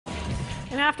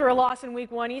And after a loss in week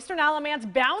 1, Eastern Alamance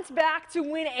bounced back to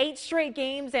win 8 straight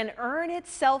games and earn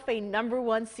itself a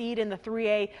 #1 seed in the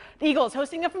 3A. The Eagles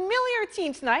hosting a familiar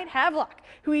team tonight, Havelock,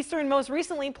 who Eastern most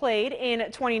recently played in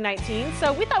 2019.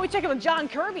 So we thought we'd check in with John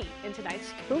Kirby in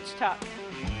tonight's Coach Talk.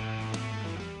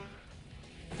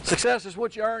 Success is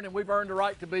what you earn, and we've earned the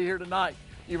right to be here tonight.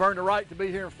 You've earned the right to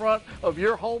be here in front of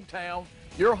your hometown,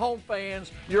 your home fans,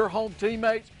 your home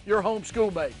teammates, your home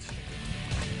schoolmates.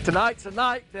 Tonight's a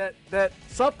night that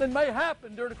something may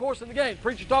happen during the course of the game.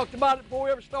 Preacher talked about it before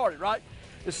we ever started, right?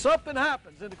 If something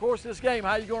happens in the course of this game,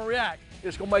 how are you going to react?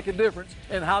 It's going to make a difference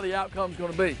in how the outcome's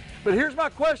going to be. But here's my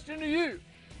question to you.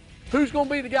 Who's going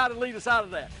to be the guy to lead us out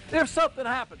of that? If something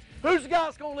happens, who's the guy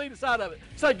that's going to lead us out of it?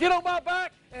 Say, get on my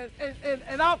back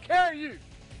and I'll carry you.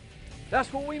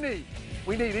 That's what we need.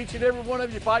 We need each and every one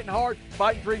of you fighting hard,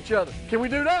 fighting for each other. Can we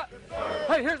do that? Yes,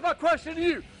 hey, here's my question to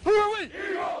you. Who are we?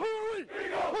 Eagles. Who are we?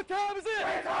 Eagles. What time is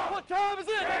it? What time is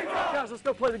it? Guys, let's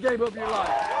go play the game of your life.